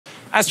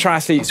As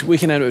triathletes, we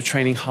can end up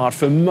training hard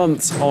for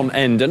months on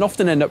end and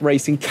often end up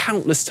racing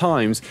countless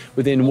times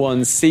within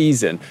one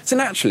season. So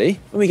naturally,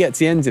 when we get to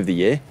the end of the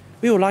year,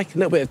 we all like a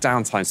little bit of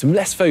downtime, some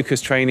less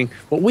focused training,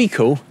 what we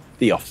call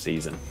the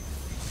off-season.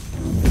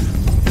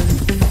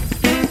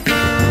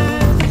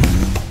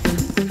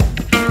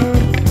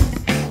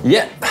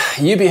 Yep,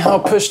 you'd be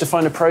hard pushed to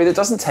find a pro that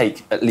doesn't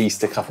take at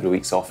least a couple of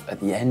weeks off at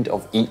the end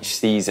of each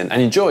season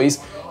and enjoys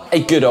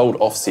a good old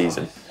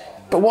off-season.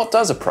 But what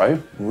does a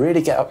pro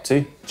really get up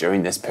to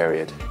during this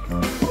period?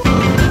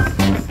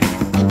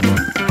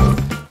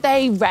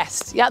 They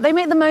rest. Yeah, they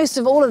make the most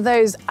of all of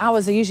those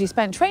hours they usually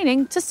spent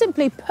training to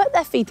simply put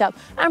their feet up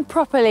and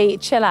properly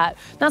chill out.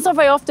 Now, it's not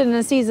very often in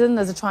a season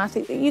as a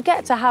triathlete that you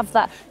get to have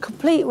that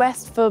complete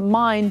rest for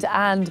mind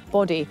and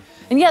body.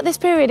 And yet this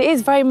period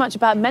is very much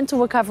about mental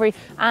recovery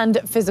and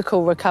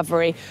physical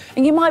recovery.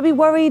 And you might be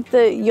worried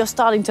that you're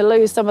starting to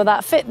lose some of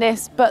that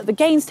fitness, but the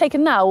gains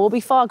taken now will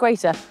be far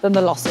greater than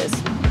the losses.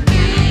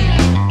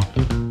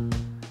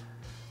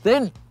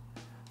 Then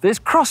there's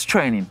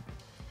cross-training.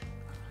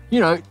 You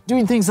know,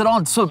 doing things that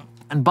aren't swim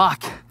and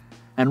bike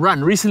and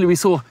run. Recently we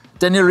saw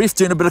Daniel Reef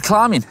doing a bit of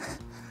climbing.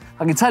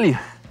 I can tell you,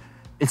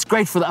 it's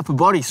great for the upper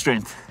body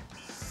strength.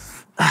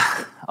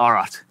 All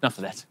right, enough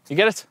of that. You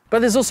get it? But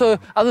there's also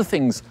other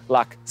things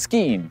like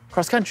skiing,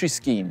 cross-country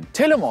skiing,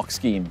 telemark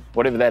skiing,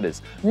 whatever that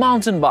is,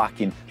 mountain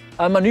biking,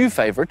 my new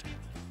favorite,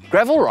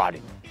 gravel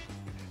riding.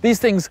 These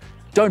things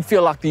don't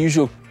feel like the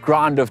usual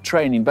grind of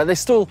training, but they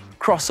still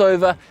cross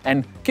over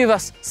and give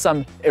us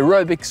some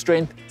aerobic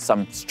strength,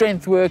 some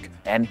strength work,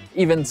 and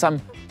even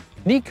some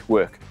technique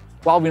work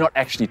while we're not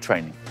actually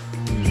training.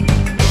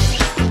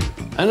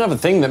 Another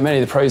thing that many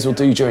of the pros will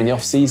do during the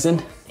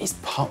off-season is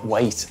put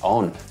weight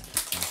on.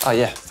 Oh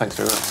yeah, thanks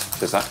very much.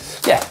 Just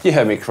that. Yeah, you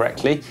heard me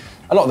correctly.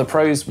 A lot of the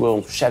pros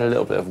will shed a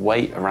little bit of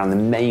weight around the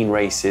main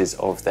races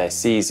of their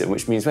season,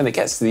 which means when it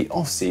gets to the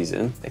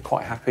off-season, they're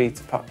quite happy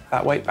to put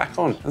that weight back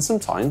on, and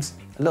sometimes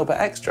a little bit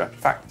extra. In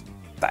fact,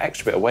 that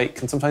extra bit of weight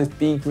can sometimes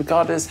be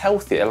regarded as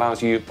healthy. It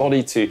allows your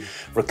body to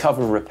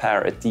recover and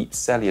repair at a deep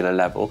cellular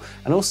level,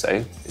 and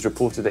also it's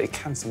reported that it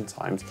can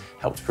sometimes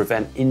help to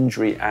prevent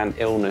injury and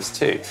illness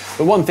too.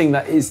 But one thing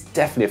that is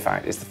definitely a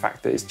fact is the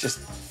fact that it's just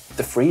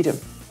the freedom.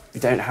 You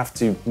don't have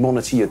to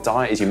monitor your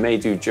diet as you may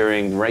do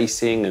during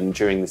racing and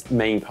during the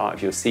main part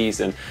of your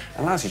season. It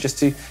allows you just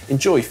to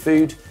enjoy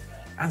food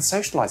and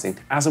socialising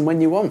as and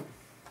when you want.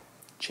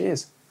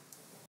 Cheers.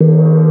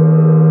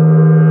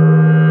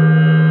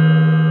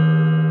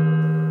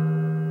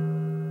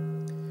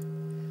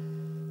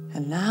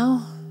 And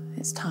now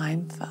it's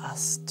time for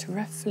us to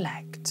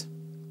reflect.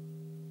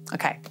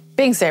 Okay,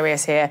 being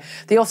serious here,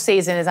 the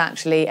off-season is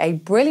actually a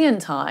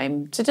brilliant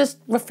time to just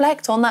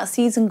reflect on that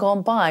season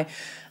gone by,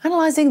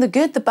 analysing the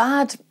good, the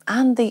bad,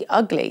 and the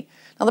ugly.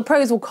 Now, the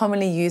pros will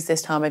commonly use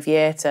this time of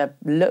year to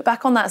look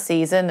back on that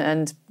season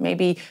and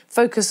maybe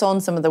focus on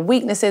some of the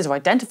weaknesses or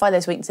identify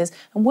those weaknesses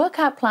and work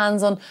out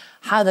plans on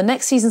how the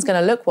next season's going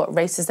to look, what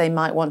races they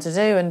might want to do,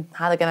 and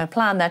how they're going to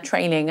plan their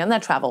training and their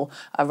travel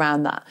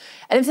around that.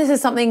 And if this is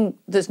something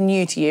that's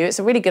new to you, it's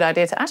a really good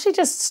idea to actually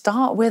just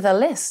start with a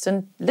list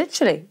and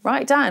literally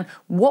write down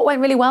what went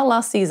really well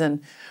last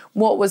season,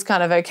 what was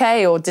kind of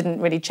okay or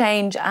didn't really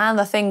change, and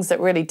the things that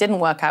really didn't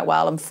work out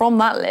well. And from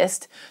that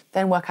list,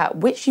 then work out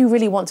which you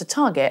really want to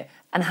target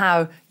and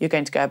how you're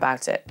going to go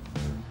about it.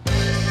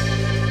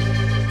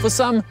 For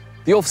some,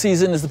 the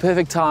off-season is the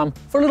perfect time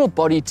for a little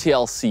body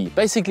TLC,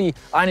 basically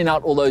ironing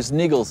out all those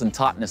niggles and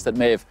tightness that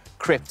may have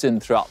crept in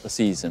throughout the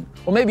season.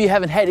 Or maybe you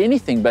haven't had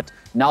anything, but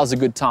now's a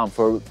good time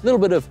for a little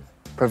bit of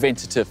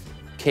preventative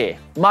care.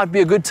 Might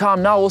be a good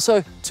time now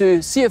also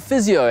to see a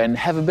physio and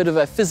have a bit of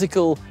a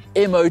physical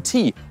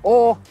MOT,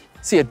 or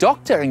see a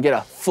doctor and get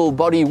a full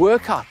body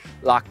workout,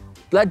 like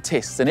blood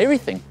tests and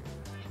everything.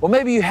 Or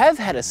maybe you have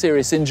had a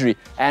serious injury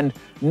and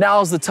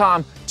now's the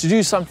time to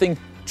do something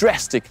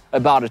drastic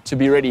about it to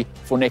be ready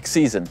for next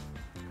season.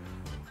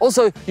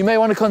 Also, you may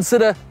want to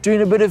consider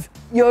doing a bit of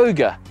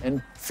yoga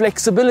and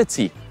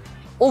flexibility.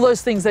 All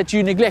those things that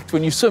you neglect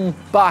when you swim,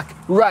 bike,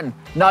 run,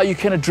 now you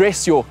can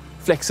address your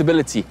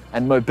flexibility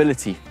and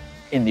mobility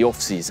in the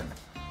off-season.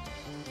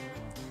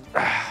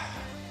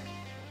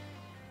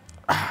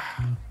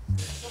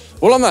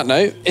 Well, on that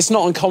note, it's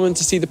not uncommon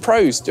to see the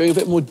pros doing a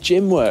bit more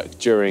gym work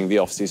during the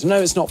off-season.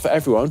 No, it's not for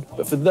everyone,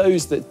 but for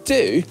those that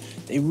do,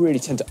 they really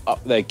tend to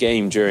up their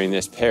game during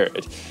this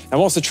period. And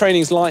whilst the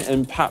training's light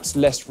and perhaps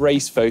less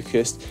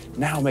race-focused,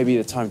 now may be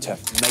the time to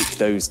make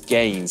those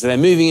gains. And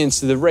then moving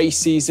into the race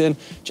season,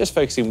 just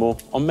focusing more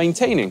on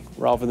maintaining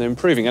rather than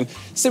improving. And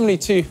similarly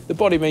to the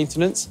body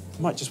maintenance,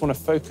 you might just want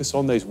to focus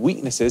on those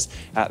weaknesses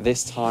at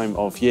this time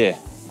of year.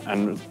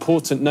 And an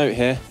important note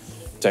here,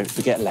 don't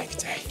forget leg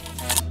day.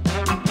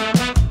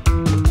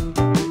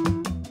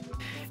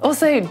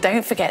 Also,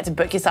 don't forget to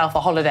book yourself a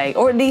holiday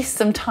or at least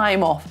some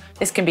time off.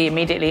 This can be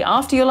immediately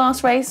after your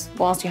last race,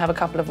 whilst you have a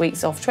couple of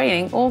weeks off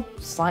training, or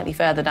slightly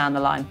further down the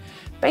line.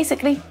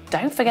 Basically,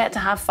 don't forget to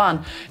have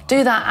fun.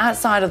 Do that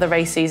outside of the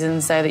race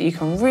season so that you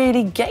can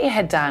really get your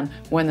head down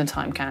when the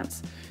time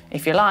counts.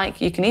 If you like,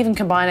 you can even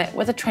combine it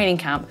with a training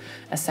camp,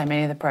 as so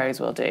many of the pros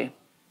will do.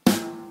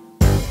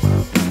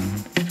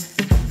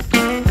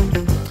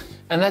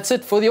 And that's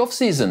it for the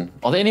off-season.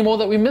 Are there any more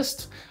that we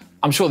missed?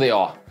 I'm sure there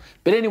are.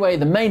 But anyway,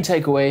 the main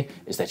takeaway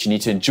is that you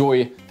need to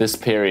enjoy this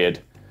period.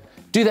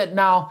 Do that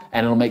now,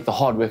 and it'll make the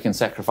hard work and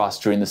sacrifice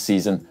during the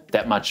season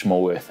that much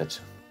more worth it.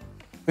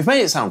 We've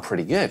made it sound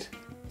pretty good.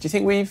 Do you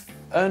think we've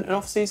earned an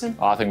off-season?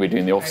 I think we're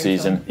doing the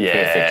off-season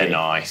perfectly.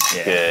 Nice,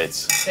 Yeah. good.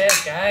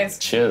 Cheers, guys.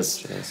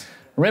 Cheers.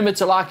 Remember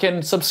to like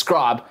and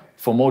subscribe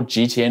for more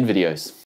GTN videos.